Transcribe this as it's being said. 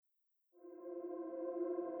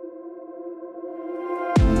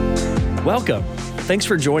Welcome. Thanks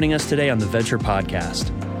for joining us today on the Venture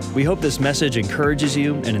Podcast. We hope this message encourages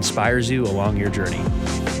you and inspires you along your journey.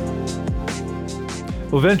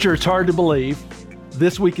 Well, Venture, it's hard to believe.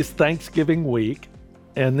 This week is Thanksgiving week,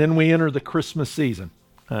 and then we enter the Christmas season.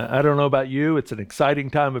 I don't know about you, it's an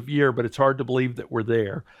exciting time of year, but it's hard to believe that we're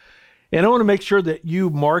there. And I want to make sure that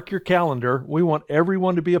you mark your calendar. We want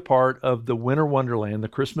everyone to be a part of the Winter Wonderland, the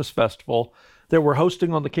Christmas festival that we're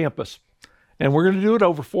hosting on the campus. And we're going to do it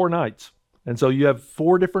over 4 nights. And so you have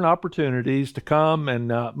 4 different opportunities to come.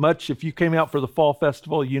 And if you came out for the fall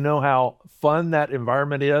festival, you know how fun that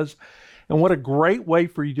environment is. And what a great way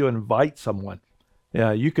for you to invite someone.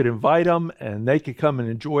 You could invite them and they could come and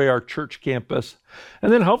enjoy our church campus.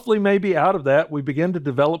 And then hopefully maybe out of that, we begin to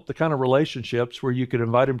develop the kind of relationships where you could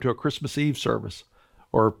invite them to a Christmas Eve service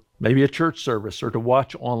or maybe a church service or to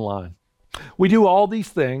watch online. We do all these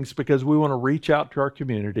things because we want to reach out to our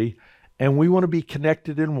community and we want to be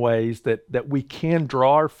connected in ways that we can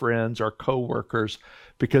draw our friends, our coworkers,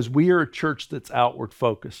 because we are a church that's outward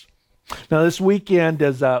focused. Now this weekend,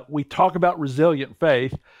 as we talk about resilient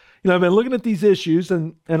faith, I've been looking at these issues,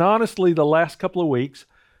 and honestly, the last couple of weeks,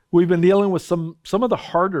 we've been dealing with some of the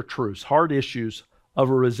harder truths, hard issues of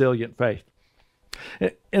a resilient faith.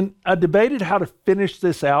 And I debated how to finish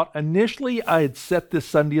this out. Initially, I had set this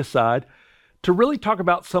Sunday aside to really talk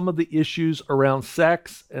about some of the issues around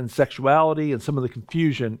sex and sexuality and some of the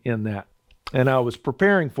confusion in that. And I was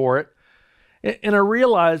preparing for it, and I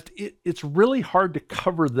realized it's really hard to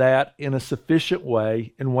cover that in a sufficient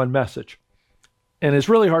way in one message. And it's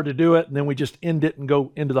really hard to do it, and then we just end it and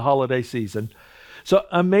go into the holiday season. So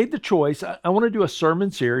I made the choice. I want to do a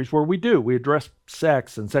sermon series where we address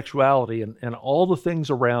sex and sexuality and all the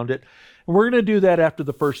things around it. And we're going to do that after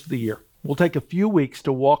the first of the year. We'll take a few weeks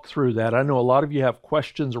to walk through that. I know a lot of you have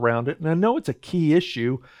questions around it, and I know it's a key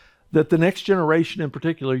issue that the next generation in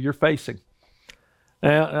particular you're facing.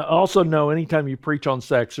 And I also know anytime you preach on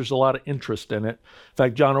sex, there's a lot of interest in it. In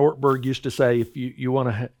fact, John Ortberg used to say, if you want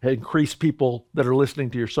to increase people that are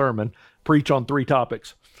listening to your sermon, preach on 3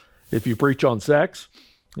 topics. If you preach on sex,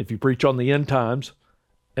 if you preach on the end times,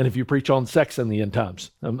 and if you preach on sex in the end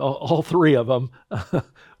times, all 3 of them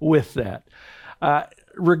with that.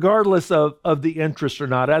 Regardless of the interest or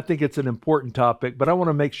not, I think it's an important topic, but I want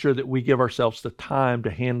to make sure that we give ourselves the time to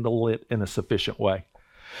handle it in a sufficient way.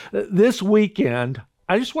 This weekend,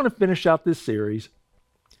 I just want to finish out this series,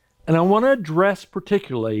 and I want to address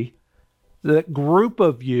particularly the group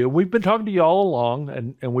of you. We've been talking to you all along,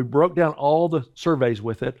 and we broke down all the surveys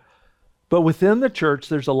with it, but within the church,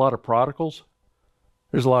 there's a lot of prodigals.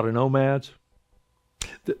 There's a lot of nomads.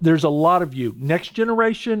 There's a lot of you, next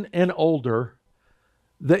generation and older,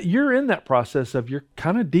 that you're in that process of you're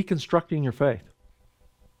kind of deconstructing your faith.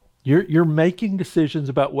 You're making decisions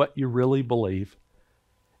about what you really believe.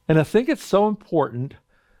 And I think it's so important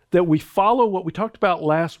that we follow what we talked about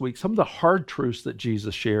last week, some of the hard truths that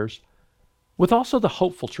Jesus shares, with also the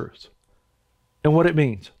hopeful truths and what it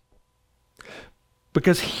means.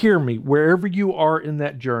 Because hear me, wherever you are in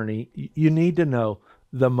that journey, you need to know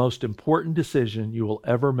the most important decision you will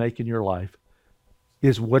ever make in your life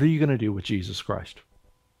is, what are you going to do with Jesus Christ?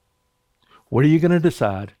 What are you going to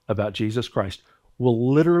decide about Jesus Christ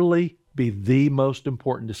will literally be the most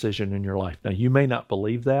important decision in your life. Now, you may not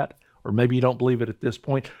believe that, or maybe you don't believe it at this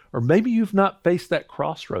point, or maybe you've not faced that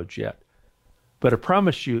crossroads yet. But I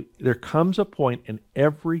promise you, there comes a point in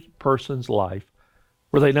every person's life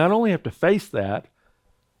where they not only have to face that,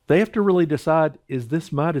 they have to really decide, is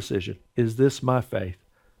this my decision? Is this my faith?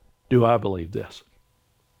 Do I believe this?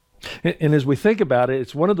 And as we think about it,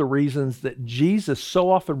 it's one of the reasons that Jesus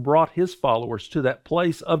so often brought his followers to that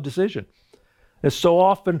place of decision. It so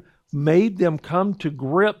often made them come to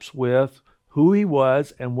grips with who he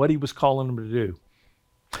was and what he was calling them to do.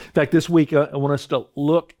 In fact, this week, I want us to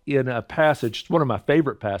look in a passage. It's one of my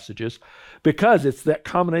favorite passages because it's that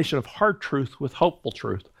combination of hard truth with hopeful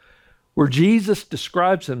truth, where Jesus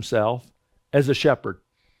describes himself as a shepherd.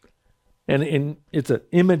 And it's an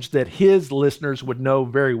image that his listeners would know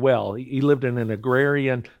very well. He lived in an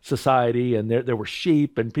agrarian society, and there were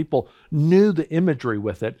sheep, and people knew the imagery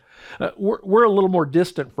with it. We're a little more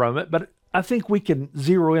distant from it, but I think we can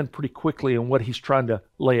zero in pretty quickly on what he's trying to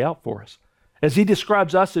lay out for us. As he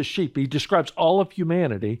describes us as sheep, he describes all of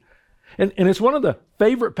humanity. And it's one of the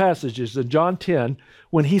favorite passages in John 10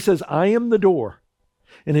 when he says, I am the door.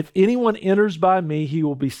 And if anyone enters by me, he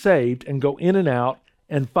will be saved and go in and out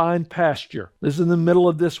and find pasture. This is in the middle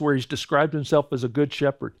of this where he's described himself as a good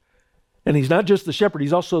shepherd. And he's not just the shepherd,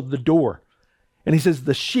 he's also the door. And he says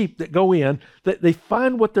the sheep that go in, that they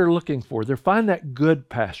find what they're looking for. They find that good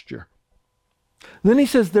pasture. And then he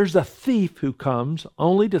says, there's a thief who comes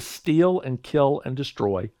only to steal and kill and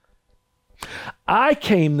destroy. I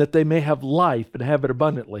came that they may have life and have it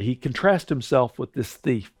abundantly. He contrasts himself with this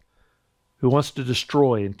thief who wants to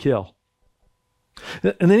destroy and kill.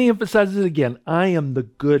 And then he emphasizes it again. I am the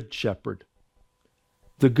good shepherd.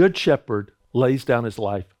 The good shepherd lays down his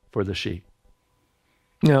life for the sheep.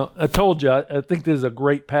 Now, I told you, I think this is a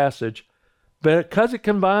great passage, because it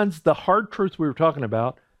combines the hard truth we were talking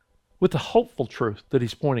about with the hopeful truth that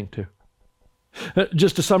he's pointing to.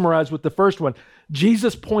 Just to summarize with the first one,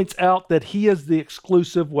 Jesus points out that he is the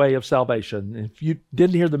exclusive way of salvation. If you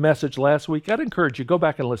didn't hear the message last week, I'd encourage you, go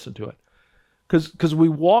back and listen to it. Because we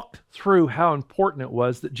walked through how important it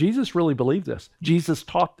was that Jesus really believed this. Jesus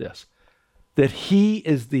taught this, that he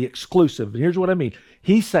is the exclusive. And here's what I mean.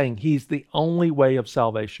 He's saying he's the only way of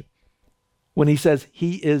salvation. When he says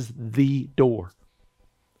he is the door.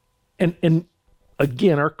 And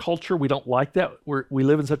again, our culture, we don't like that. We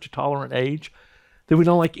live in such a tolerant age that we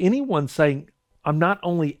don't like anyone saying, I'm not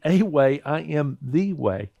only a way, I am the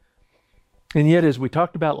way. And yet, as we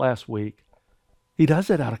talked about last week, he does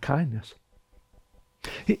it out of kindness.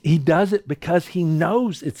 He does it because he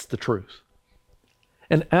knows it's the truth.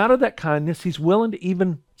 And out of that kindness, he's willing to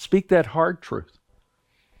even speak that hard truth.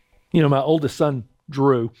 You know, my oldest son,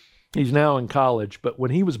 Drew, he's now in college, but when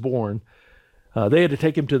he was born, they had to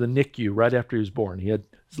take him to the NICU right after he was born.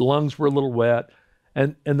 His lungs were a little wet.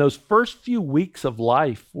 And those first few weeks of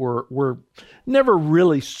life were never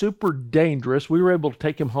really super dangerous. We were able to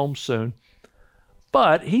take him home soon.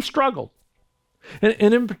 But he struggled.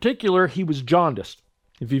 And in particular, he was jaundiced.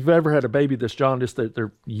 If you've ever had a baby that's jaundiced,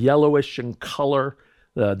 they're yellowish in color.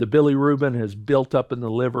 The bilirubin has built up in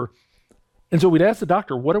the liver. And so we'd ask the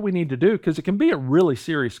doctor, what do we need to do? Because it can be a really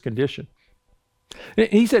serious condition.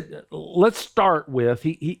 He said, let's start with,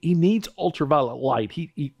 he needs ultraviolet light.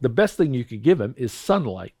 The best thing you could give him is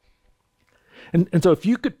sunlight. And so if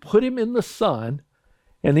you could put him in the sun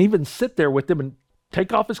and even sit there with him and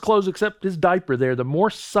take off his clothes except his diaper there, the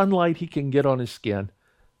more sunlight he can get on his skin,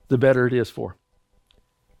 the better it is for him.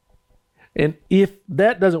 And if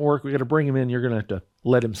that doesn't work, we're going to bring him in. You're going to have to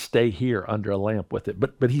let him stay here under a lamp with it.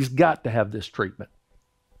 But he's got to have this treatment.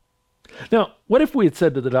 Now, what if we had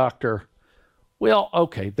said to the doctor, well,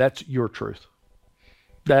 okay, that's your truth.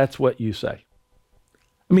 That's what you say.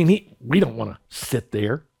 I mean, we don't want to sit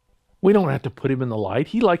there. We don't have to put him in the light.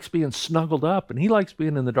 He likes being snuggled up and he likes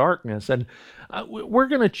being in the darkness. And we're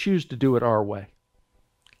going to choose to do it our way.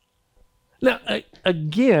 Now,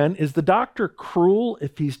 again, is the doctor cruel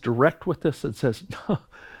if he's direct with us and says, no,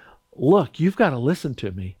 look, you've got to listen to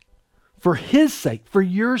me. For his sake, for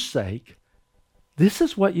your sake, this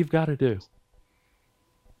is what you've got to do.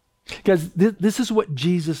 Because this is what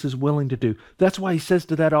Jesus is willing to do. That's why he says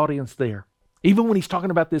to that audience there, even when he's talking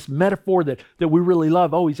about this metaphor that we really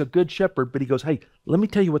love, oh, he's a good shepherd, but he goes, hey, let me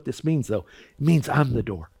tell you what this means, though. It means I'm the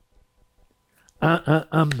door.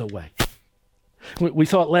 I'm the way. We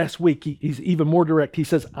saw it last week. He's even more direct. He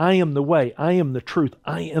says, I am the way. I am the truth.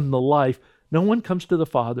 I am the life. No one comes to the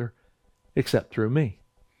Father except through me.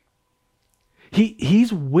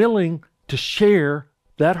 He's willing to share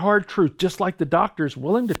that hard truth, just like the doctor is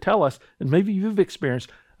willing to tell us, and maybe you've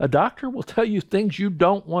experienced, a doctor will tell you things you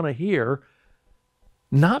don't want to hear,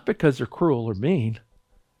 not because they're cruel or mean,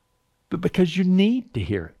 but because you need to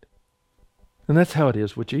hear it. And that's how it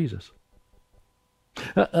is with Jesus.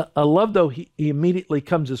 I love, though, he immediately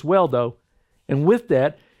comes as well, though, and with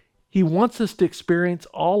that, he wants us to experience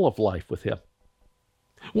all of life with him.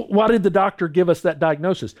 Why did the doctor give us that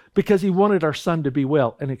diagnosis? Because he wanted our son to be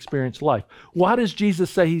well and experience life. Why does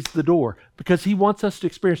Jesus say he's the door? Because he wants us to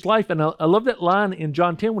experience life. And I love that line in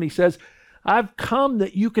John 10 when he says, I've come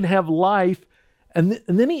that you can have life. And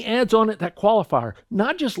then he adds on it that qualifier,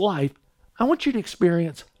 not just life, I want you to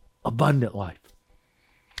experience abundant life.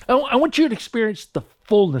 I want you to experience the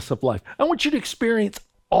fullness of life. I want you to experience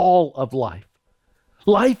all of life.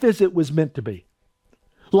 Life as it was meant to be.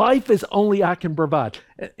 Life as only I can provide.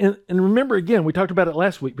 And remember, again, we talked about it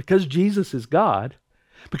last week, because Jesus is God,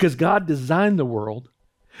 because God designed the world,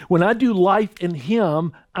 when I do life in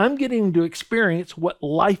him, I'm getting to experience what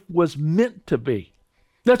life was meant to be.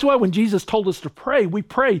 That's why when Jesus told us to pray, we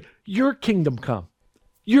pray, your kingdom come,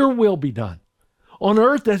 your will be done on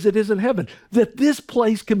earth as it is in heaven, that this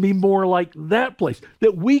place can be more like that place,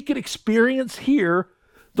 that we can experience here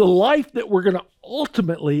the life that we're going to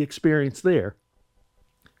ultimately experience there.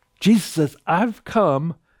 Jesus says, I've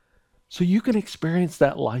come so you can experience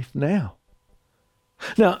that life now.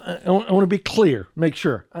 Now, I want to be clear, make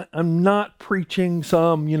sure. I'm not preaching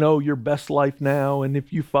some, your best life now, and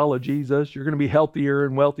if you follow Jesus, you're going to be healthier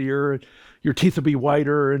and wealthier, and your teeth will be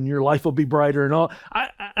whiter and your life will be brighter and all.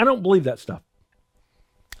 I don't believe that stuff.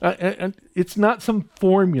 And it's not some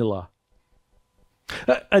formula.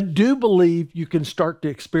 I do believe you can start to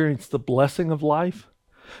experience the blessing of life.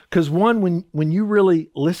 Because when you really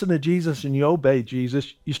listen to Jesus and you obey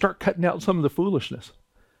Jesus, you start cutting out some of the foolishness.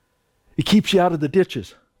 It keeps you out of the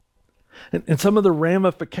ditches. And some of the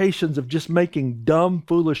ramifications of just making dumb,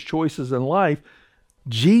 foolish choices in life,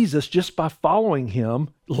 Jesus, just by following him,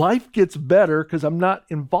 life gets better because I'm not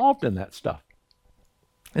involved in that stuff.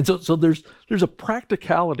 And so there's a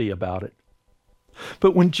practicality about it.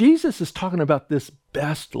 But when Jesus is talking about this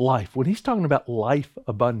best life, when he's talking about life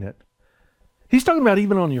abundant, he's talking about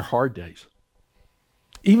even on your hard days,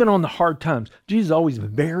 even on the hard times. Jesus is always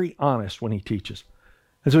very honest when he teaches.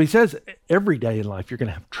 And so he says every day in life you're going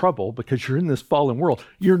to have trouble because you're in this fallen world.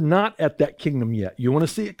 You're not at that kingdom yet. You want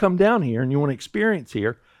to see it come down here and you want to experience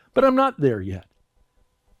here, but I'm not there yet.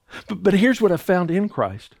 But here's what I found in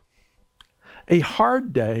Christ. A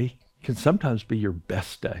hard day can sometimes be your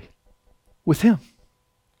best day with him.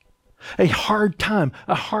 A hard time,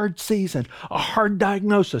 a hard season, a hard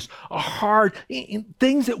diagnosis,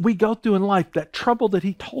 things that we go through in life, that trouble that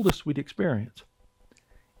he told us we'd experience.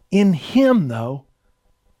 In him, though,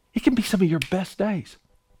 it can be some of your best days.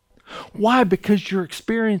 Why? Because you're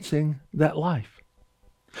experiencing that life.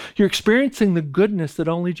 You're experiencing the goodness that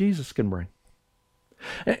only Jesus can bring.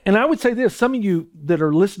 And I would say this, some of you that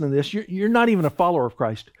are listening to this, you're not even a follower of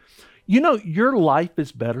Christ. You know, your life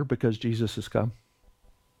is better because Jesus has come.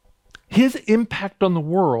 His impact on the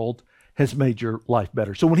world has made your life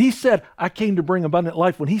better. So when he said, I came to bring abundant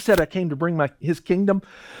life, when he said, I came to bring his kingdom,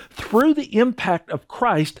 through the impact of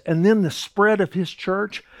Christ and then the spread of his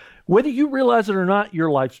church, whether you realize it or not,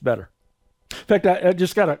 your life's better. In fact, I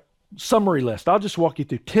just got a summary list. I'll just walk you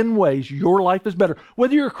through 10 ways your life is better,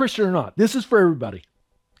 whether you're a Christian or not. This is for everybody.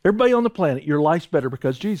 Everybody on the planet, your life's better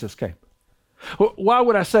because Jesus came. Why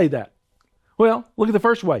would I say that? Well, look at the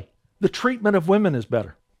first way. The treatment of women is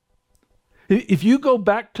better. If you go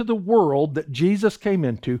back to the world that Jesus came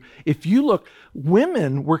into, if you look,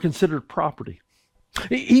 women were considered property.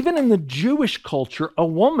 Even in the Jewish culture, a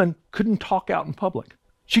woman couldn't talk out in public.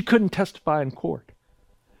 She couldn't testify in court.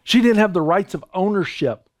 She didn't have the rights of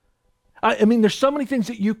ownership. I mean, there's so many things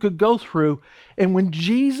that you could go through. And when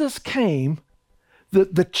Jesus came,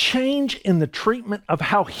 the change in the treatment of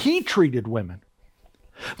how he treated women,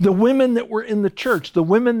 the women that were in the church, the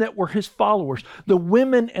women that were his followers, the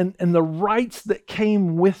women and the rights that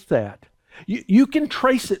came with that, you can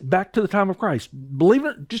trace it back to the time of Christ. Believe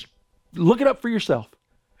it, just look it up for yourself.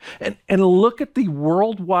 And look at the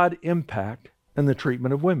worldwide impact and the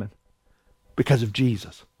treatment of women because of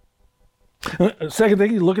Jesus. Second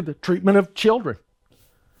thing, you look at the treatment of children.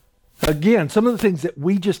 Again, some of the things that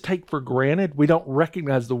we just take for granted, we don't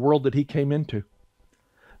recognize the world that he came into.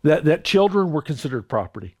 That children were considered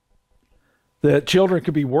property. That children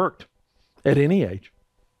could be worked at any age.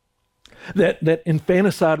 That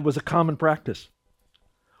infanticide was a common practice.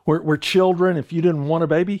 Where children, if you didn't want a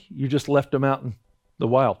baby, you just left them out in the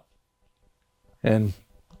wild. And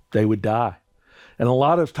they would die. And a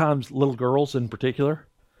lot of times, little girls in particular,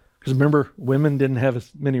 because remember, women didn't have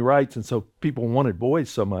as many rights, and so people wanted boys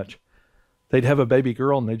so much. They'd have a baby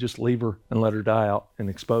girl and they'd just leave her and let her die out in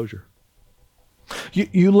exposure.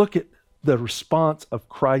 You look at the response of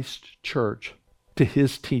Christ's church to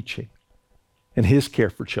his teaching and his care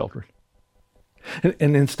for children.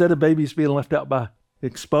 And instead of babies being left out by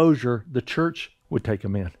exposure, the church would take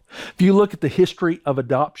them in. If you look at the history of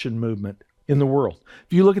adoption movement in the world,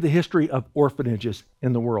 if you look at the history of orphanages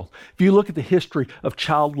in the world, if you look at the history of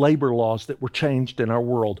child labor laws that were changed in our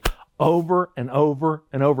world over and over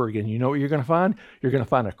and over again, you know what you're going to find? You're going to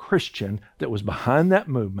find a Christian that was behind that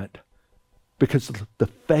movement because the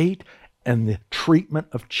fate and the treatment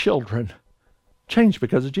of children changed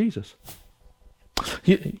because of Jesus.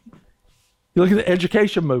 You look at the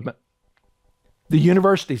education movement, the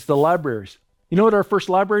universities, the libraries. You know what our first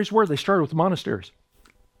libraries were? They started with monasteries.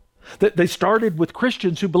 They started with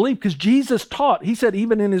Christians who believed, because Jesus taught. He said,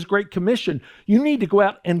 even in his Great Commission, you need to go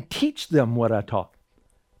out and teach them what I taught.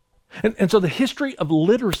 And so the history of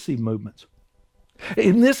literacy movements.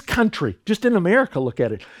 In this country, just in America, look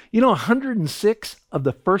at it. You know, 106 of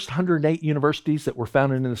the first 108 universities that were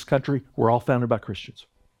founded in this country were all founded by Christians.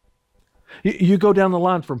 You go down the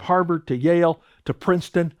line from Harvard to Yale to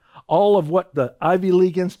Princeton, all of what the Ivy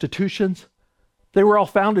League institutions, they were all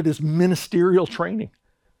founded as ministerial training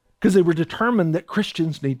because they were determined that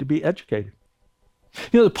Christians need to be educated.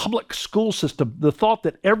 You know, the public school system, the thought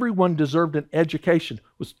that everyone deserved an education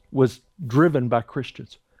was driven by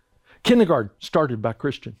Christians. Kindergarten started by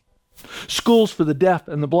Christians. Schools for the deaf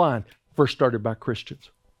and the blind, first started by Christians.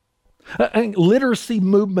 And literacy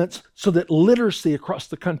movements, so that literacy across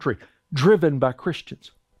the country, driven by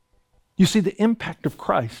Christians. You see the impact of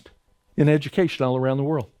Christ in education all around the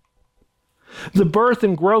world. The birth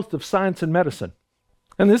and growth of science and medicine.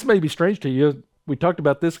 And this may be strange to you. We talked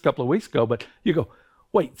about this a couple of weeks ago, but you go,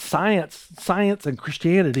 wait, science and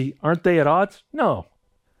Christianity, aren't they at odds? No.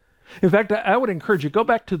 In fact, I would encourage you, go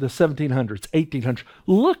back to the 1700s, 1800s.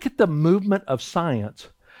 Look at the movement of science.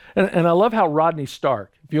 And I love how Rodney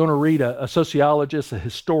Stark, if you want to read a sociologist, a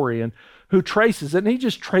historian, who traces it, and he's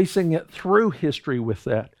just tracing it through history with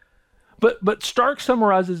that. But Stark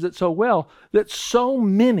summarizes it so well that so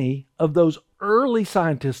many of those early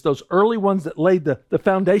scientists, those early ones that laid the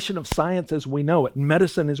foundation of science as we know it,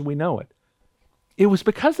 medicine as we know it, it was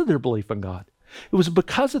because of their belief in God. It was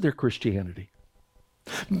because of their Christianity.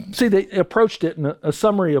 See, they approached it in a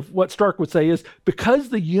summary of what Stark would say is, because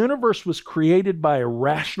the universe was created by a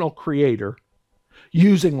rational creator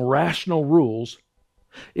using rational rules,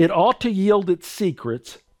 it ought to yield its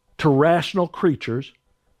secrets to rational creatures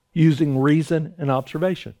using reason and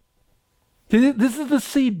observation. This is the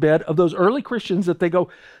seedbed of those early Christians that they go,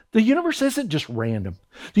 the universe isn't just random.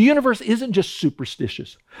 The universe isn't just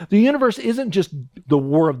superstitious. The universe isn't just the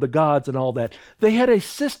war of the gods and all that. They had a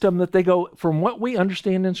system that they go, from what we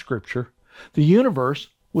understand in Scripture, the universe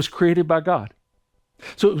was created by God.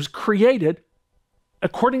 So it was created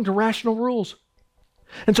according to rational rules.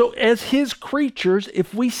 And so as his creatures,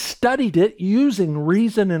 if we studied it using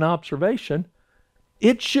reason and observation,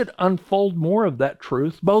 it should unfold more of that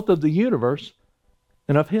truth, both of the universe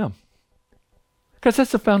and of him. Because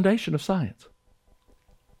that's the foundation of science.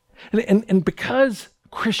 And because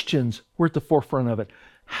Christians were at the forefront of it,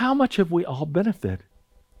 how much have we all benefited?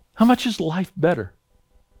 How much is life better?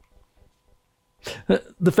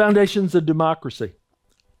 The foundations of democracy.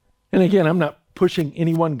 And again, I'm not pushing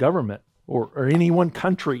any one government or any one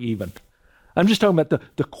country even. I'm just talking about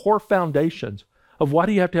the core foundations of why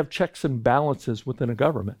do you have to have checks and balances within a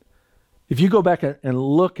government. If you go back and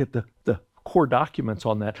look at the core documents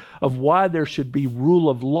on that, of why there should be rule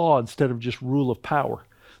of law instead of just rule of power,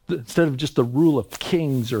 instead of just the rule of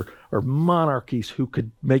kings or monarchies who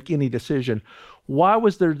could make any decision. Why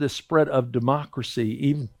was there this spread of democracy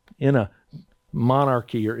even in a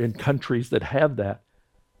monarchy or in countries that have that?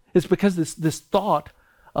 It's because this thought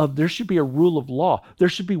of there should be a rule of law. There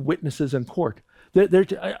should be witnesses in court.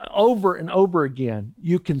 Over and over again,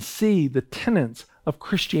 you can see the tenets of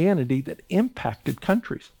Christianity that impacted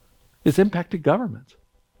countries. It's impacted governments.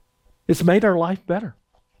 It's made our life better.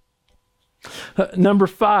 Number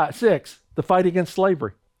 6, the fight against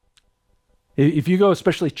slavery. If you go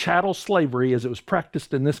especially chattel slavery as it was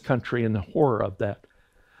practiced in this country and the horror of that,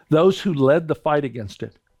 those who led the fight against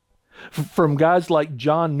it, from guys like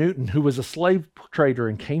John Newton, who was a slave trader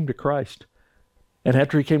and came to Christ. And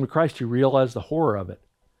after he came to Christ, he realized the horror of it.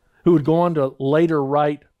 Who would go on to later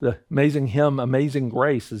write the amazing hymn, Amazing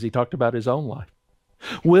Grace, as he talked about his own life.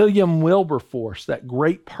 William Wilberforce, that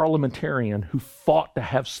great parliamentarian who fought to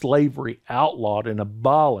have slavery outlawed and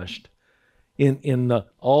abolished in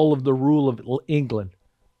all of the rule of England.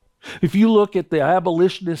 If you look at the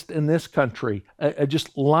abolitionists in this country,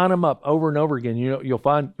 just line them up over and over again, you'll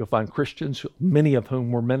find Christians, many of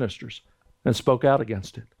whom were ministers, and spoke out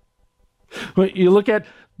against it. When you look at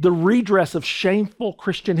the redress of shameful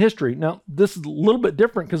Christian history. Now, this is a little bit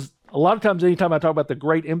different because a lot of times, anytime I talk about the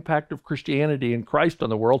great impact of Christianity and Christ on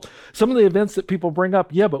the world, some of the events that people bring up,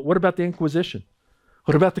 yeah, but what about the Inquisition?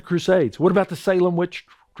 What about the Crusades? What about the Salem witch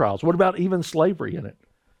trials? What about even slavery in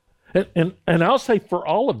it? And I'll say for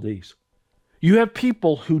all of these, you have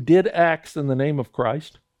people who did acts in the name of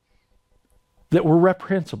Christ that were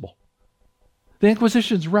reprehensible. The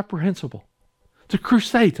Inquisition's reprehensible. The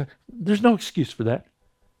Crusades, there's no excuse for that.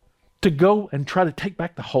 To go and try to take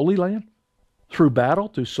back the Holy Land through battle,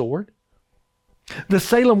 through sword. The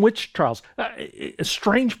Salem witch trials, a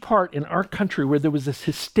strange part in our country where there was this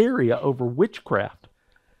hysteria over witchcraft,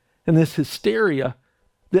 and this hysteria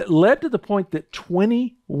that led to the point that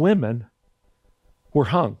 20 women were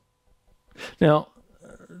hung. Now,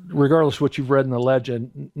 regardless of what you've read in the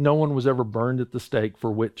legend, no one was ever burned at the stake for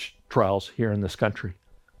witch trials here in this country.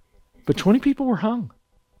 But 20 people were hung.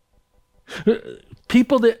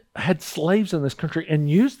 People that had slaves in this country and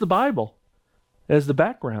used the Bible as the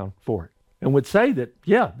background for it and would say that,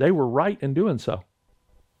 yeah, they were right in doing so.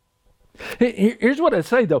 Here's what I'd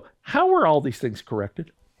say, though. How were all these things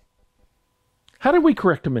corrected? How did we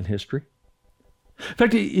correct them in history? In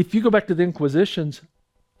fact, if you go back to the Inquisitions,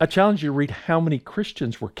 I challenge you to read how many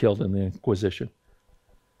Christians were killed in the Inquisition,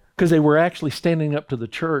 because they were actually standing up to the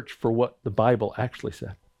church for what the Bible actually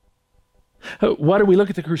said. Why do we look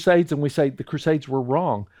at the Crusades and we say the Crusades were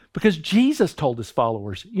wrong? Because Jesus told his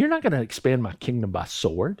followers, you're not going to expand my kingdom by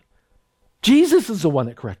sword. Jesus is the one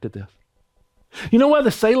that corrected this. You know why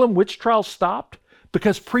the Salem witch trials stopped?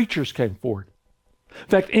 Because preachers came forward. In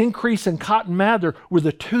fact, Increase and Cotton Mather were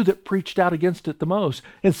the two that preached out against it the most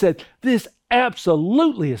and said, this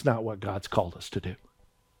absolutely is not what God's called us to do.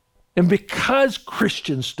 And because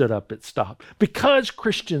Christians stood up, it stopped. Because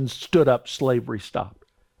Christians stood up, slavery stopped.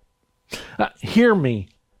 Hear me.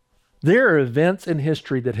 There are events in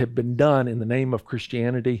history that have been done in the name of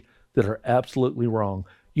Christianity that are absolutely wrong.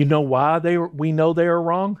 You know why we know they are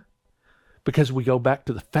wrong? Because we go back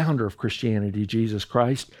to the founder of Christianity, Jesus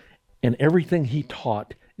Christ, and everything he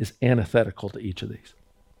taught is antithetical to each of these.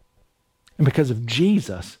 And because of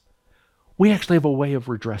Jesus, we actually have a way of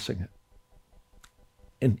redressing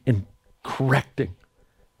it and correcting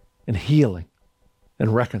and healing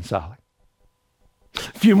and reconciling.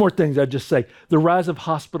 A few more things I'd just say. The rise of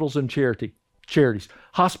hospitals and charities.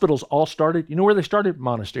 Hospitals all started, you know where they started?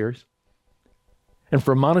 Monasteries. And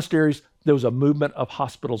from monasteries, there was a movement of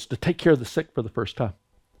hospitals to take care of the sick for the first time.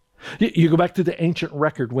 You go back to the ancient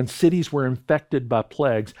record when cities were infected by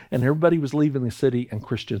plagues and everybody was leaving the city and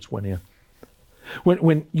Christians went in.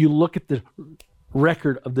 When you look at the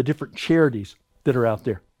record of the different charities that are out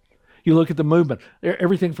there, you look at the movement,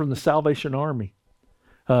 everything from the Salvation Army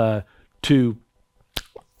to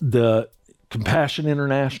the Compassion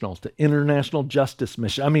International to International Justice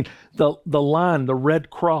Mission. I mean, the line, the Red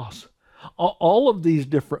Cross, all of these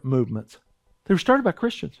different movements, they were started by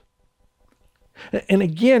Christians. And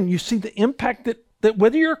again, you see the impact that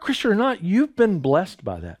whether you're a Christian or not, you've been blessed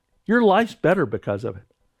by that. Your life's better because of it.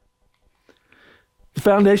 The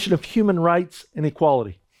foundation of human rights and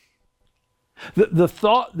equality. The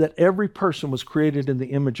thought that every person was created in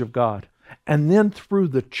the image of God. And then through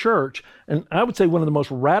the church, and I would say one of the most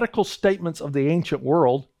radical statements of the ancient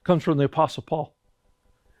world comes from the Apostle Paul.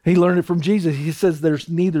 He learned it from Jesus. He says, there's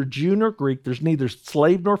neither Jew nor Greek, there's neither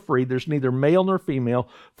slave nor free, there's neither male nor female,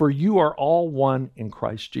 for you are all one in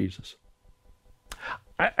Christ Jesus.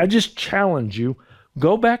 I just challenge you,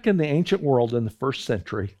 go back in the ancient world in the first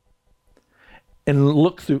century and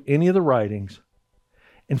look through any of the writings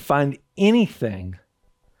and find anything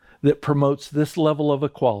that promotes this level of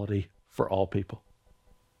equality for all people.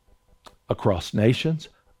 Across nations,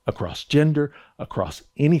 across gender, across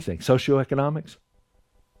anything, socioeconomics.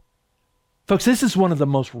 Folks, this is one of the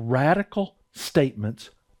most radical statements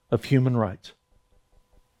of human rights.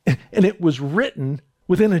 And it was written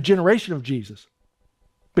within a generation of Jesus,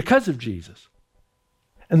 because of Jesus.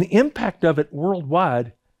 And the impact of it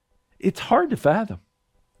worldwide, it's hard to fathom.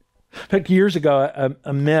 In fact, years ago,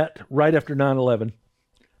 I met right after 9/11.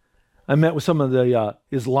 I met with some of the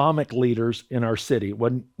Islamic leaders in our city,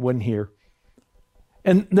 wasn't here.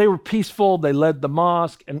 And they were peaceful, they led the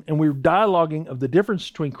mosque, and we were dialoguing of the difference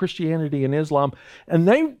between Christianity and Islam. And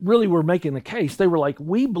they really were making the case. They were like,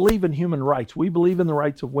 we believe in human rights. We believe in the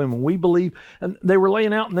rights of women. We believe, and they were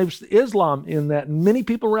laying out, and there was Islam in that, and many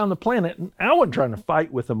people around the planet, and I wasn't trying to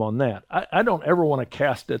fight with them on that. I don't ever want to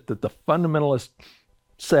cast it that the fundamentalist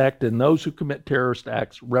sect and those who commit terrorist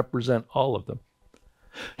acts represent all of them.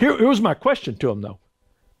 Here was my question to them, though.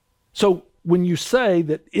 So when you say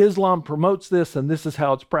that Islam promotes this and this is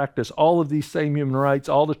how it's practiced, all of these same human rights,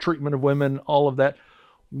 all the treatment of women, all of that,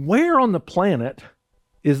 where on the planet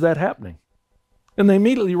is that happening? And they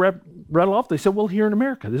immediately rattle off. They said, well, here in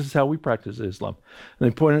America, this is how we practice Islam. And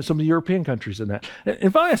they pointed at some of the European countries in that.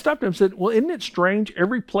 And finally I stopped them and said, well, isn't it strange?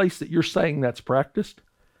 Every place that you're saying that's practiced,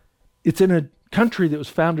 it's in a country that was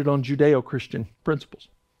founded on Judeo-Christian principles.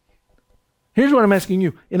 Here's what I'm asking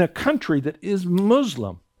you. In a country that is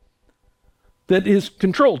Muslim, that is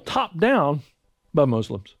controlled top down by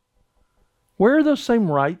Muslims, where are those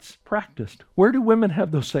same rights practiced? Where do women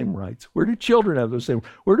have those same rights? Where do children have those same?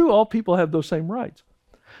 Where do all people have those same rights?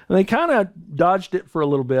 And they kind of dodged it for a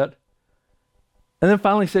little bit and then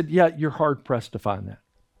finally said, yeah, you're hard pressed to find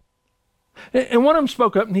that. And one of them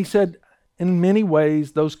spoke up and he said, in many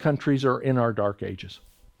ways, those countries are in our dark ages.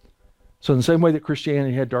 So in the same way that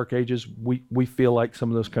Christianity had dark ages, we feel like some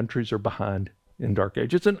of those countries are behind in dark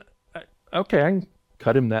ages. And okay, I can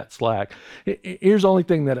cut him that slack. Here's the only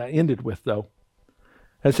thing that I ended with, though.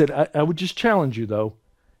 I said, I would just challenge you, though.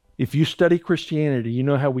 If you study Christianity, you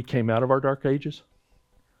know how we came out of our dark ages?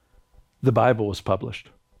 The Bible was published.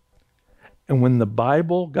 And when the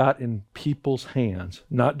Bible got in people's hands,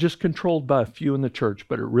 not just controlled by a few in the church,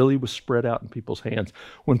 but it really was spread out in people's hands,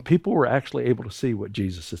 when people were actually able to see what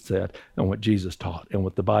Jesus had said and what Jesus taught and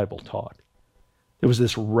what the Bible taught, there was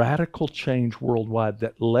this radical change worldwide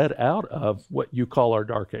that led out of what you call our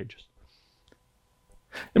dark ages.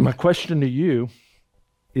 And my question to you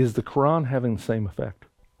is the Quran having the same effect?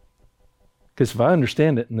 Because if I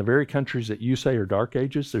understand it, in the very countries that you say are dark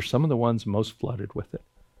ages, they're some of the ones most flooded with it.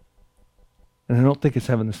 And I don't think it's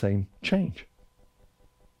having the same change.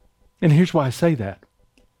 And here's why I say that.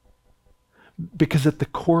 Because at the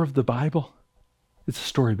core of the Bible, it's a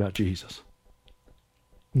story about Jesus.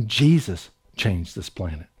 Jesus changed this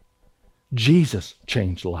planet. Jesus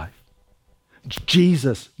changed life.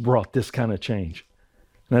 Jesus brought this kind of change.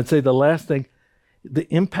 And I'd say the last thing, the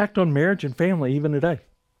impact on marriage and family even today.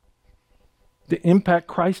 The impact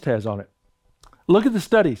Christ has on it. Look at the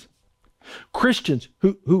studies. Christians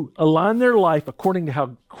who align their life according to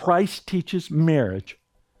how Christ teaches marriage,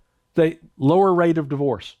 they lower rate of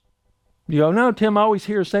divorce. You go, no, Tim, I always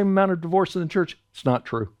hear the same amount of divorce in the church. It's not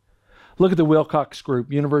true. Look at the Wilcox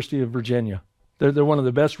Group, University of Virginia. They're one of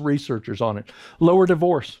the best researchers on it. Lower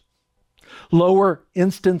divorce. Lower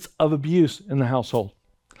instance of abuse in the household.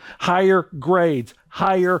 Higher grades,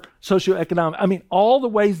 higher socioeconomic. I mean, all the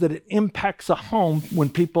ways that it impacts a home when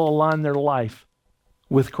people align their life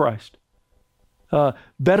with Christ.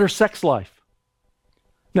 Better sex life.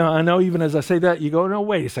 Now, I know even as I say that, you go, no,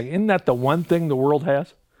 wait a second. Isn't that the one thing the world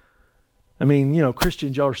has? I mean,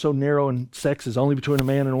 Christians, y'all are so narrow, and sex is only between a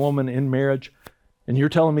man and a woman in marriage. And you're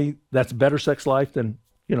telling me that's better sex life than,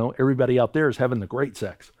 everybody out there is having the great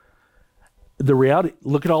sex. The reality,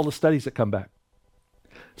 look at all the studies that come back.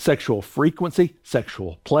 Sexual frequency,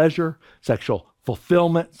 sexual pleasure, sexual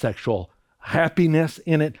fulfillment, sexual happiness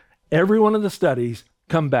in it. Every one of the studies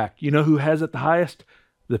come back. You know who has it the highest?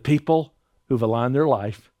 The people who've aligned their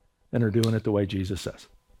life and are doing it the way Jesus says.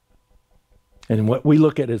 And what we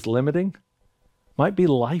look at as limiting might be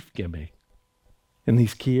life-giving in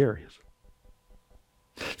these key areas.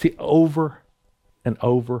 See, over and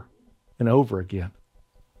over and over again,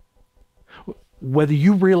 whether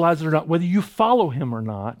you realize it or not, whether you follow him or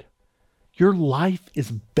not, your life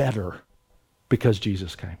is better because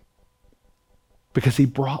Jesus came. Because he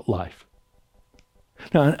brought life.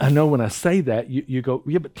 Now, I know when I say that, you go,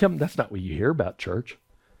 yeah, but Tim, that's not what you hear about church.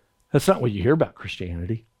 That's not what you hear about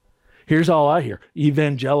Christianity. Here's all I hear.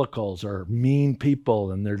 Evangelicals are mean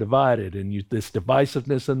people and they're divided, and this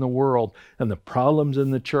divisiveness in the world and the problems in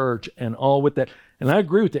the church and all with that. And I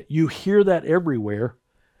agree with that. You hear that everywhere.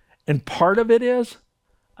 And part of it is,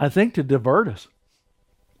 I think, to divert us.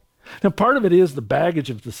 Now, part of it is the baggage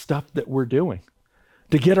of the stuff that we're doing.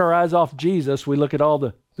 To get our eyes off Jesus, we look at all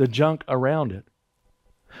the junk around it.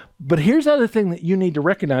 But here's the other thing that you need to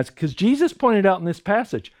recognize, because Jesus pointed out in this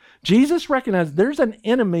passage. Jesus recognized there's an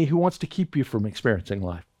enemy who wants to keep you from experiencing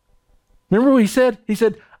life. Remember what he said? He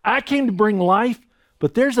said, I came to bring life,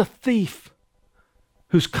 but there's a thief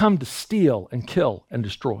who's come to steal and kill and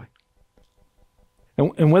destroy.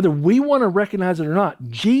 And whether we want to recognize it or not,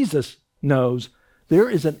 Jesus knows there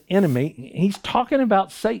is an enemy. He's talking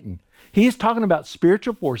about Satan. He's talking about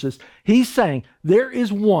spiritual forces. He's saying there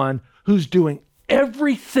is one who's doing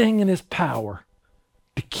everything in his power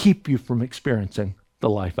to keep you from experiencing the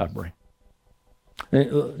life I bring.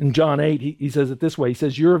 In John 8, he says it this way. He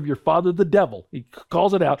says, you're of your father, the devil. He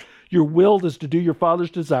calls it out. Your will is to do your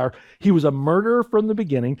father's desire. He was a murderer from the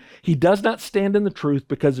beginning. He does not stand in the truth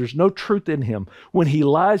because there's no truth in him. When he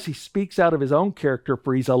lies, he speaks out of his own character,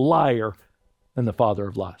 for he's a liar and the father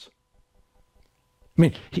of lies. I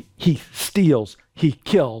mean, he steals, he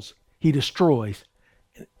kills, he destroys.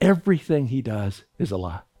 And everything he does is a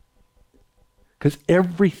lie. Because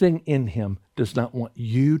everything in him does not want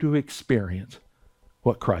you to experience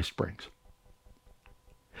what Christ brings.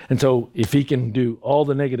 And so if he can do all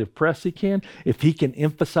the negative press he can, if he can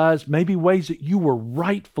emphasize maybe ways that you were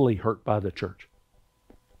rightfully hurt by the church,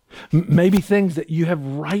 maybe things that you have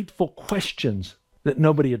rightful questions that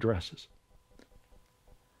nobody addresses,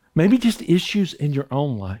 maybe just issues in your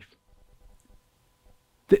own life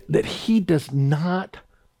that he does not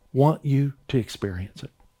want you to experience it.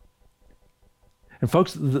 And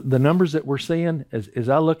folks, the numbers that we're seeing, as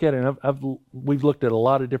I look at it, and we've looked at a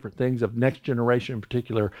lot of different things of next generation in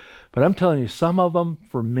particular, but I'm telling you, some of them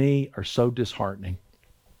for me are so disheartening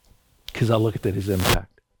because I look at his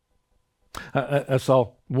impact. I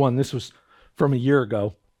saw one, this was from a year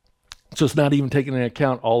ago, so it's not even taking into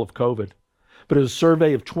account all of COVID, but it was a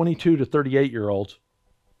survey of 22 to 38-year-olds.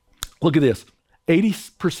 Look at this.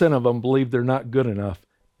 80% of them believe they're not good enough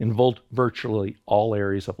in virtually all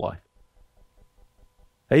areas of life.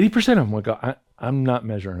 80% of them would go, I'm not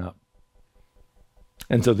measuring up.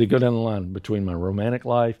 And so they go down the line between my romantic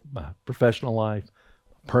life, my professional life,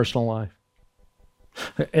 personal life.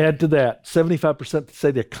 Add to that, 75%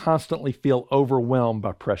 say they constantly feel overwhelmed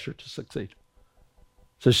by pressure to succeed.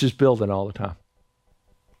 So it's just building all the time.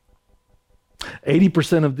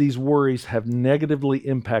 80% of these worries have negatively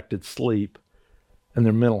impacted sleep, and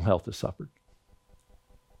their mental health has suffered.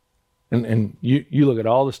 And you look at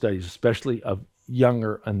all the studies, especially of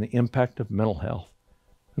younger, and the impact of mental health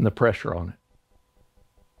and the pressure on it.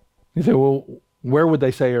 You say, well, where would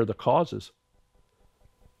they say are the causes?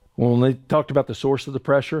 Well, when they talked about the source of the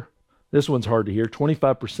pressure, this one's hard to hear.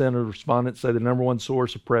 25% of respondents say the number one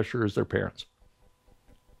source of pressure is their parents.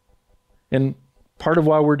 And part of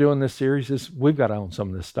why we're doing this series is we've got to own some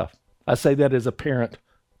of this stuff. I say that as a parent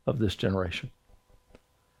of this generation.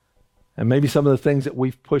 And maybe some of the things that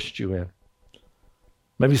we've pushed you in.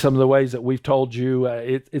 Maybe some of the ways that we've told you,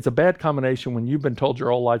 it's a bad combination when you've been told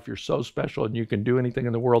your whole life you're so special and you can do anything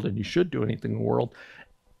in the world and you should do anything in the world,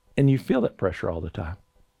 and you feel that pressure all the time.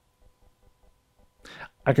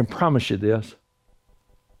 I can promise you this.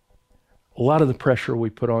 A lot of the pressure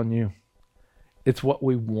we put on you, it's what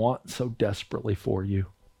we want so desperately for you.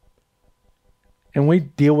 And we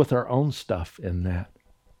deal with our own stuff in that.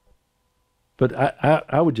 But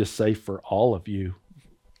I would just say for all of you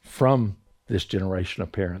from this generation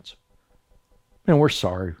of parents, man, we're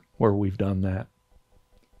sorry where we've done that.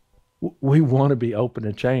 We want to be open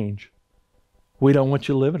to change. We don't want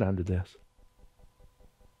you living under this.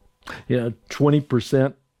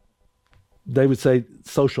 20%, they would say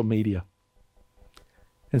social media.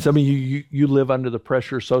 And some of you live under the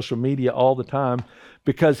pressure of social media all the time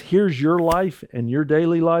because here's your life and your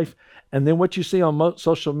daily life. And then what you see on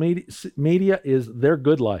social media is their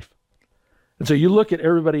good life. And so you look at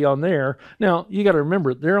everybody on there. Now, you got to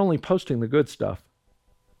remember, they're only posting the good stuff.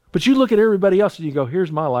 But you look at everybody else and you go,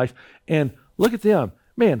 here's my life. And look at them.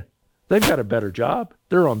 Man, they've got a better job.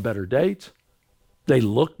 They're on better dates. They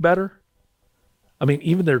look better. I mean,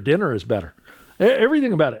 even their dinner is better.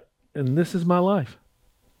 Everything about it. And this is my life.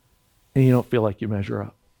 And you don't feel like you measure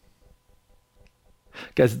up.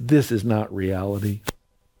 Guys, this is not reality.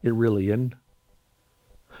 It really isn't.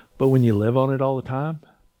 But when you live on it all the time,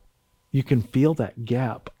 you can feel that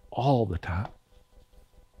gap all the time.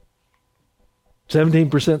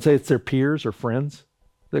 17% say it's their peers or friends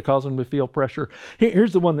that cause them to feel pressure.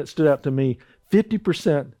 Here's the one that stood out to me.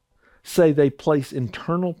 50% say they place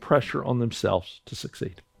internal pressure on themselves to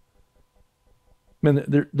succeed. Man,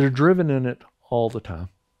 they're driven in it all the time.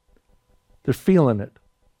 They're feeling it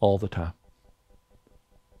all the time.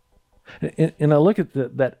 And I look at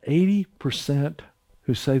that 80%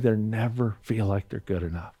 who say they never feel like they're good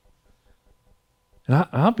enough. And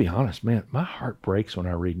I'll be honest, man, my heart breaks when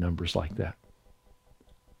I read numbers like that.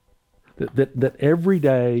 That every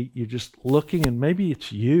day you're just looking, and maybe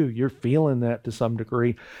it's you're feeling that to some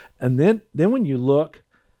degree. And then when you look,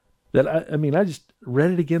 I just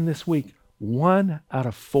read it again this week, 1 out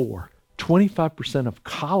of 4, 25% of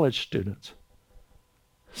college students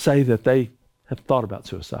say that they have thought about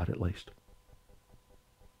suicide at least.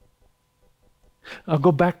 I'll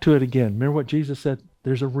go back to it again. Remember what Jesus said?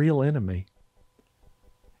 There's a real enemy.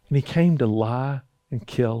 And he came to lie and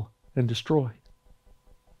kill and destroy.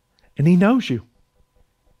 And he knows you.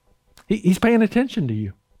 He's paying attention to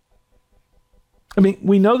you. I mean,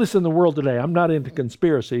 we know this in the world today. I'm not into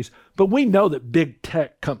conspiracies, but we know that big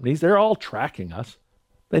tech companies, they're all tracking us.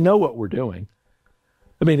 They know what we're doing.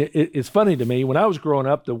 I mean, it's funny to me. When I was growing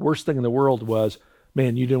up, the worst thing in the world was,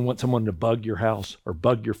 man, you didn't want someone to bug your house or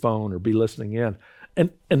bug your phone or be listening in.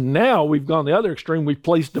 And now we've gone the other extreme. We've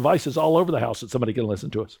placed devices all over the house that somebody can listen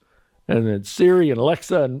to us. And then Siri and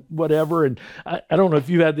Alexa and whatever. And I don't know if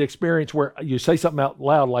you've had the experience where you say something out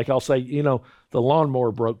loud, like I'll say, the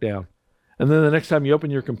lawnmower broke down. And then the next time you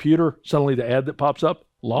open your computer, suddenly the ad that pops up,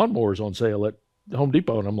 lawnmowers on sale at Home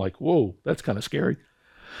Depot. And I'm like, whoa, that's kind of scary.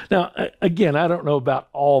 Now, again, I don't know about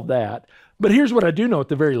all that, but here's what I do know at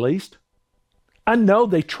the very least. I know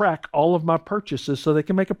they track all of my purchases so they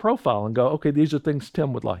can make a profile and go, okay, these are things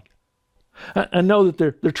Tim would like. I know that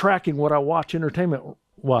they're tracking what I watch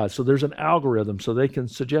entertainment-wise, so there's an algorithm so they can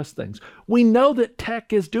suggest things. We know that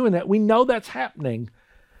tech is doing that. We know that's happening.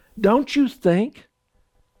 Don't you think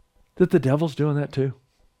that the devil's doing that too?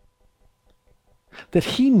 That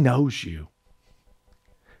he knows you,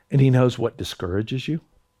 and he knows what discourages you,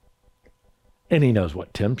 and he knows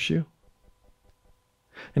what tempts you,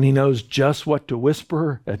 and he knows just what to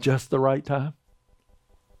whisper at just the right time.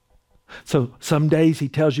 So some days he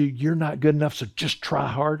tells you you're not good enough, so just try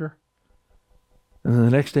harder. And then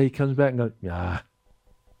the next day he comes back and goes,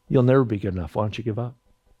 you'll never be good enough. Why don't you give up?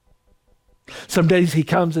 Some days he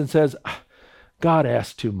comes and says, God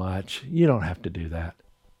asked too much. You don't have to do that.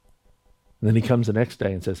 And then he comes the next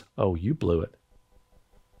day and says, oh, you blew it.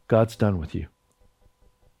 God's done with you.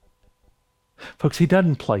 Folks, he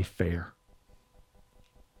doesn't play fair.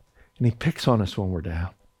 And he picks on us when we're down.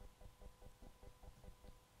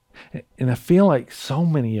 And I feel like so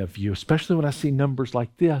many of you, especially when I see numbers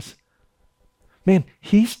like this, man,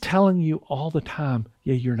 he's telling you all the time,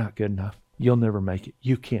 yeah, you're not good enough. You'll never make it.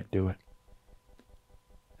 You can't do it.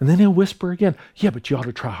 And then he'll whisper again, yeah, but you ought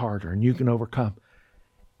to try harder and you can overcome.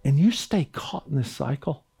 And you stay caught in this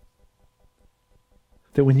cycle.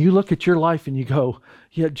 That when you look at your life and you go,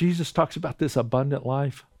 yeah, Jesus talks about this abundant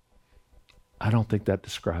life. I don't think that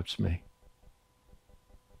describes me.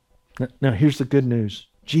 Now, here's the good news.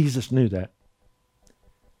 Jesus knew that.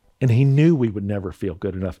 And he knew we would never feel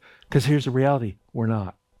good enough. Because here's the reality. We're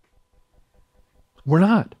not. We're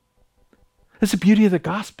not. That's the beauty of the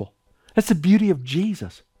gospel. That's the beauty of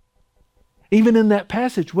Jesus. Even in that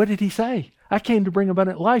passage, what did he say? I came to bring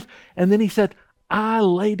abundant life. And then he said, I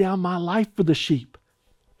lay down my life for the sheep.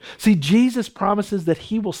 See, Jesus promises that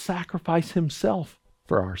he will sacrifice himself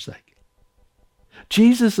for our sake.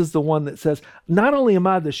 Jesus is the one that says, not only am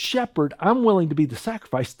I the shepherd, I'm willing to be the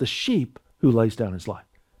sacrifice, the sheep who lays down his life.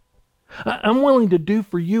 I'm willing to do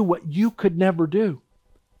for you what you could never do.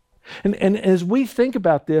 And as we think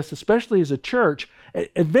about this, especially as a church,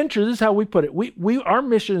 Adventure, this is how we put it. Our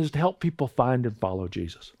mission is to help people find and follow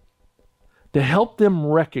Jesus. To help them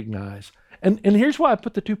recognize. And here's why I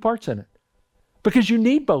put the two parts in it. Because you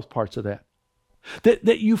need both parts of that.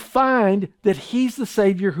 That you find that he's the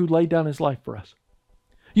Savior who laid down his life for us.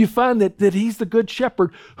 You find that he's the good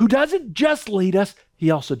shepherd who doesn't just lead us, he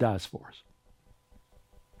also dies for us.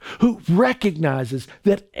 Who recognizes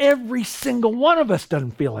that every single one of us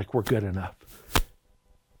doesn't feel like we're good enough.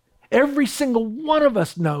 Every single one of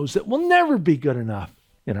us knows that we'll never be good enough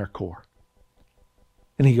in our core.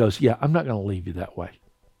 And he goes, yeah, I'm not going to leave you that way.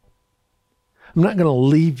 I'm not going to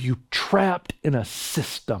leave you trapped in a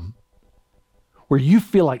system where you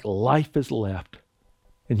feel like life is left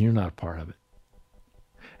and you're not a part of it.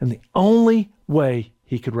 And the only way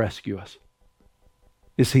he could rescue us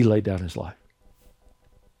is he laid down his life.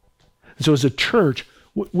 And so as a church,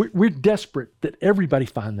 we're desperate that everybody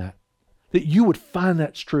find that. That you would find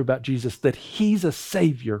that's true about Jesus, that he's a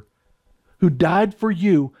Savior who died for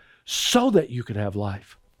you so that you could have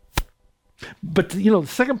life. But, the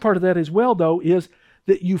second part of that as well, though, is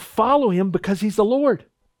that you follow him because he's the Lord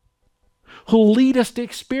who'll lead us to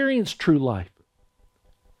experience true life.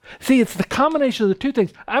 See, it's the combination of the two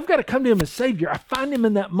things. I've got to come to him as Savior. I find him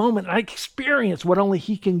in that moment. I experience what only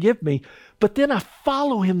he can give me. But then I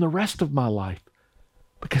follow him the rest of my life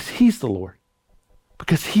because he's the Lord.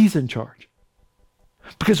 Because he's in charge.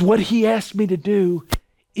 Because what he asked me to do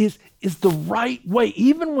is the right way.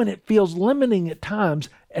 Even when it feels limiting at times,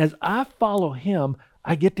 as I follow him,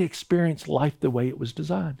 I get to experience life the way it was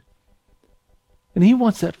designed. And he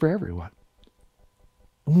wants that for everyone.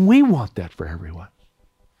 And we want that for everyone.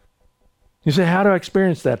 You say, how do I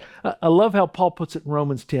experience that? I love how Paul puts it in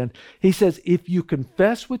Romans 10. He says, if you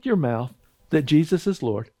confess with your mouth that Jesus is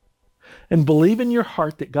Lord and believe in your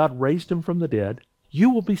heart that God raised him from the dead, you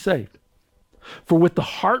will be saved. For with the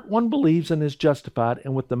heart one believes and is justified,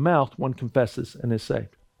 and with the mouth one confesses and is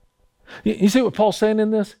saved. You see what Paul's saying in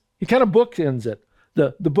this? He kind of bookends it.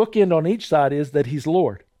 The bookend on each side is that he's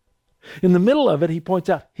Lord. In the middle of it, he points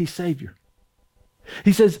out he's Savior.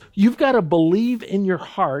 He says, you've got to believe in your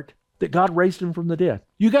heart that God raised him from the dead.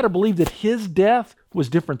 You've got to believe that his death was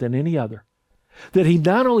different than any other. That he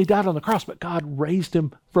not only died on the cross, but God raised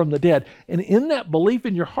him from the dead. And in that belief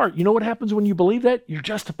in your heart, you know what happens when you believe that? You're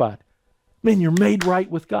justified. Man, you're made right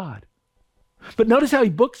with God. But notice how he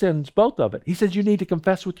bookends both of it. He says you need to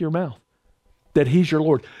confess with your mouth that he's your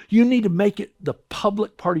Lord. You need to make it the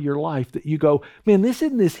public part of your life that you go, man, this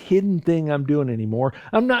isn't this hidden thing I'm doing anymore.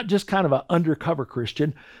 I'm not just kind of an undercover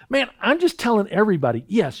Christian. Man, I'm just telling everybody,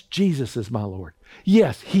 yes, Jesus is my Lord.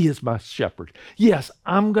 Yes, he is my shepherd. Yes,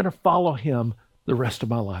 I'm going to follow him the rest of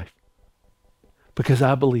my life because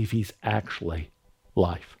I believe he's actually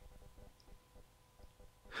life.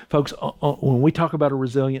 Folks, when we talk about a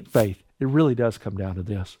resilient faith, it really does come down to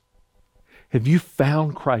this. Have you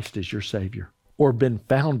found Christ as your Savior or been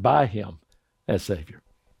found by him as Savior?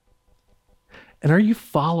 And are you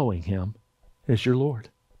following him as your Lord?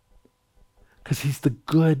 Because he's the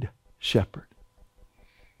good shepherd.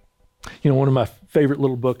 One of my favorite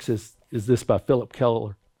little books is this by Philip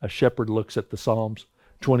Keller. A shepherd looks at the Psalms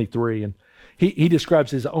 23, and he describes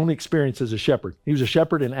his own experience as a shepherd. He was a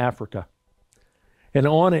shepherd in Africa. And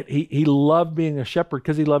on it, he loved being a shepherd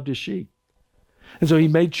because he loved his sheep. And so he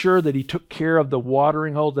made sure that he took care of the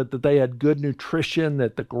watering hole, that they had good nutrition,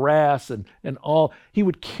 that the grass and all. He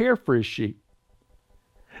would care for his sheep.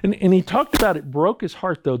 And he talked about it broke his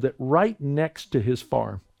heart, though, that right next to his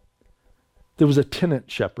farm, there was a tenant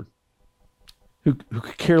shepherd who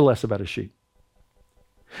could care less about his sheep.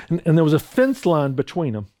 And there was a fence line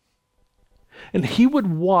between them. And he would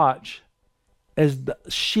watch as the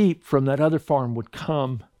sheep from that other farm would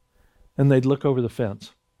come and they'd look over the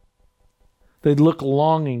fence. They'd look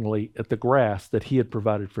longingly at the grass that he had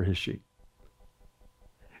provided for his sheep.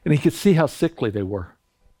 And he could see how sickly they were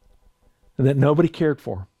and that nobody cared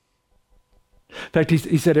for them. In fact,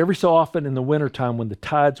 he said every so often in the wintertime when the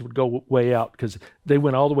tides would go way out, because they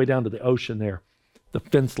went all the way down to the ocean there, the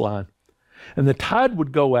fence line, and the tide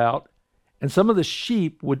would go out, and some of the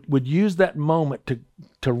sheep would use that moment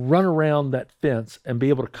to run around that fence and be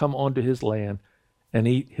able to come onto his land and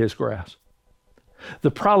eat his grass. The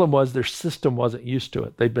problem was their system wasn't used to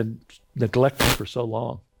it. They'd been neglected for so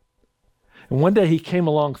long. And one day he came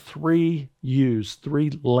along 3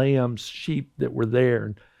 lambs, sheep that were there,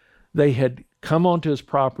 and they had come onto his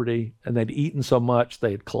property and they'd eaten so much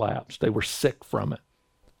they had collapsed. They were sick from it.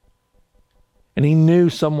 And he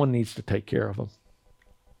knew someone needs to take care of them.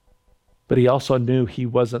 But he also knew he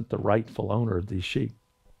wasn't the rightful owner of these sheep.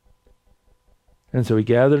 And so he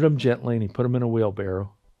gathered them gently and he put them in a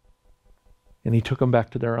wheelbarrow and he took them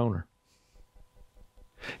back to their owner.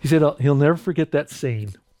 He said he'll never forget that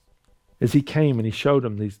scene as he came and he showed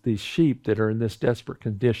them these sheep that are in this desperate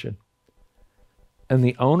condition. And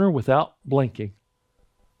the owner, without blinking,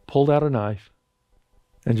 pulled out a knife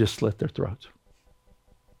and just slit their throats.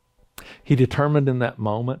 He determined in that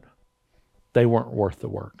moment they weren't worth the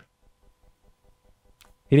work.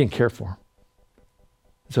 He didn't care for them.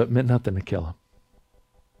 So it meant nothing to kill them.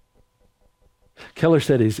 Keller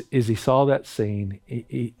said as he saw that scene,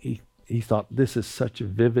 he thought, this is such a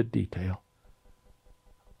vivid detail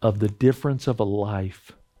of the difference of a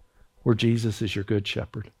life where Jesus is your good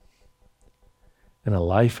shepherd and a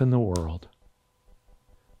life in the world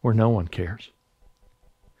where no one cares.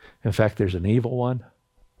 In fact, there's an evil one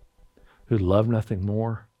who loved nothing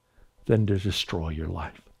more than to destroy your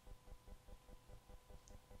life.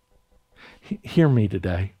 Hear me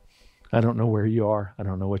today. I don't know where you are. I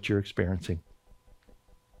don't know what you're experiencing.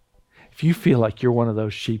 If you feel like you're one of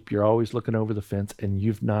those sheep, you're always looking over the fence and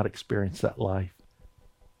you've not experienced that life.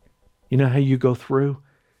 You know how you go through?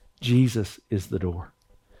 Jesus is the door.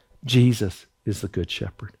 Jesus is the good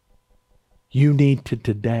shepherd. You need to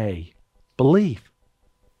today believe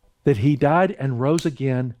that he died and rose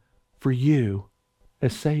again for you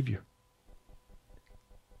as Savior.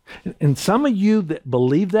 And some of you that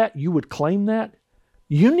believe that, you would claim that,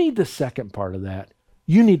 you need the second part of that.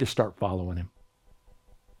 You need to start following him.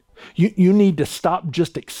 You need to stop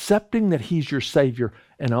just accepting that he's your Savior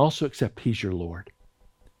and also accept he's your Lord.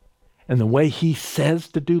 And the way he says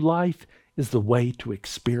to do life is the way to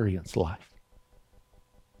experience life.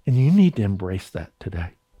 And you need to embrace that today.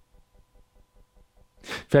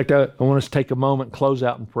 In fact, I want us to take a moment, close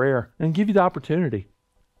out in prayer, and give you the opportunity.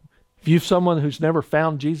 If you're someone who's never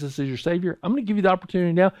found Jesus as your Savior, I'm going to give you the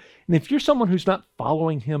opportunity now. And if you're someone who's not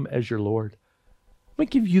following him as your Lord, I'm going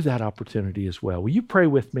to give you that opportunity as well. Will you pray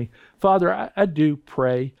with me? Father, I do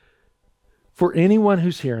pray for anyone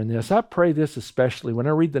who's hearing this. I pray this especially when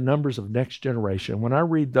I read the numbers of next generation, when I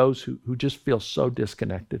read those who just feel so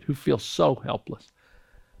disconnected, who feel so helpless.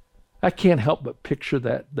 I can't help but picture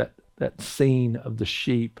that scene of the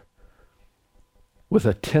sheep with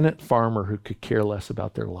a tenant farmer who could care less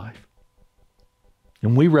about their life.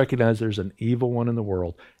 And we recognize there's an evil one in the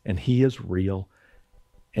world, and he is real,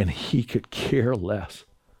 and he could care less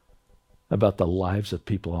about the lives of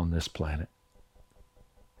people on this planet.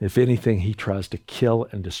 If anything, he tries to kill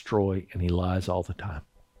and destroy, and he lies all the time.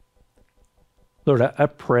 Lord, I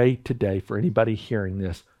pray today for anybody hearing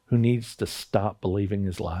this who needs to stop believing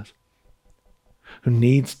his lies, who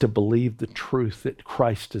needs to believe the truth that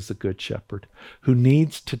Christ is the good shepherd, who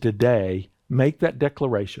needs to today make that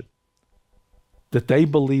declaration that they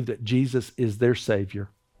believe that Jesus is their Savior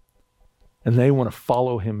and they want to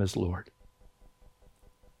follow him as Lord.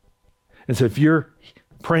 And so if you're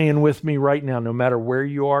praying with me right now, no matter where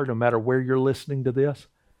you are, no matter where you're listening to this,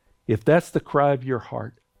 if that's the cry of your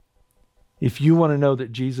heart, if you want to know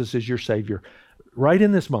that Jesus is your Savior, right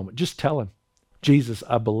in this moment, just tell him, Jesus,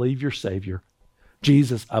 I believe you're Savior.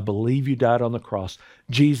 Jesus, I believe you died on the cross.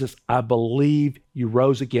 Jesus, I believe you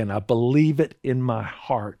rose again. I believe it in my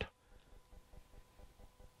heart.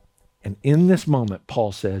 And in this moment,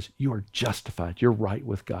 Paul says, you are justified. You're right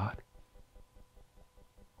with God.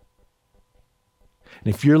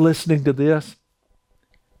 And if you're listening to this,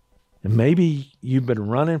 and maybe you've been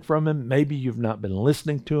running from him, maybe you've not been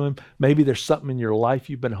listening to him, maybe there's something in your life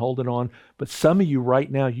you've been holding on, but some of you right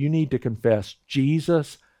now, you need to confess,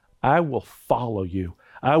 Jesus, I will follow you.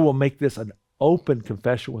 I will make this an open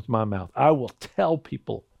confession with my mouth. I will tell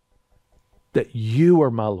people that you are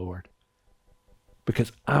my Lord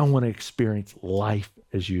because I want to experience life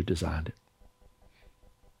as you designed it.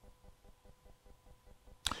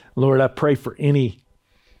 Lord, I pray for any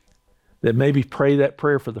that maybe pray that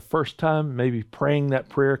prayer for the first time, maybe praying that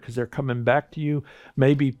prayer because they're coming back to you,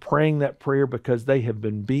 maybe praying that prayer because they have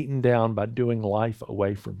been beaten down by doing life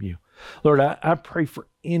away from you. Lord, I pray for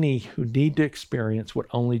any who need to experience what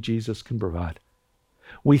only Jesus can provide.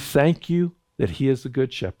 We thank you that he is the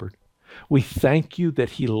good shepherd. We thank you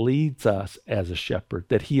that he leads us as a shepherd,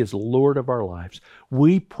 that he is Lord of our lives.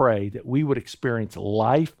 We pray that we would experience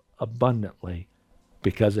life abundantly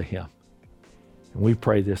because of him. And we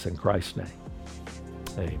pray this in Christ's name.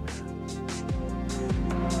 Amen.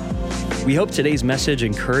 We hope today's message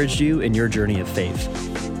encouraged you in your journey of faith.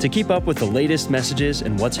 To keep up with the latest messages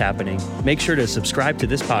and what's happening, make sure to subscribe to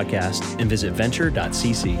this podcast and visit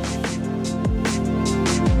venture.cc.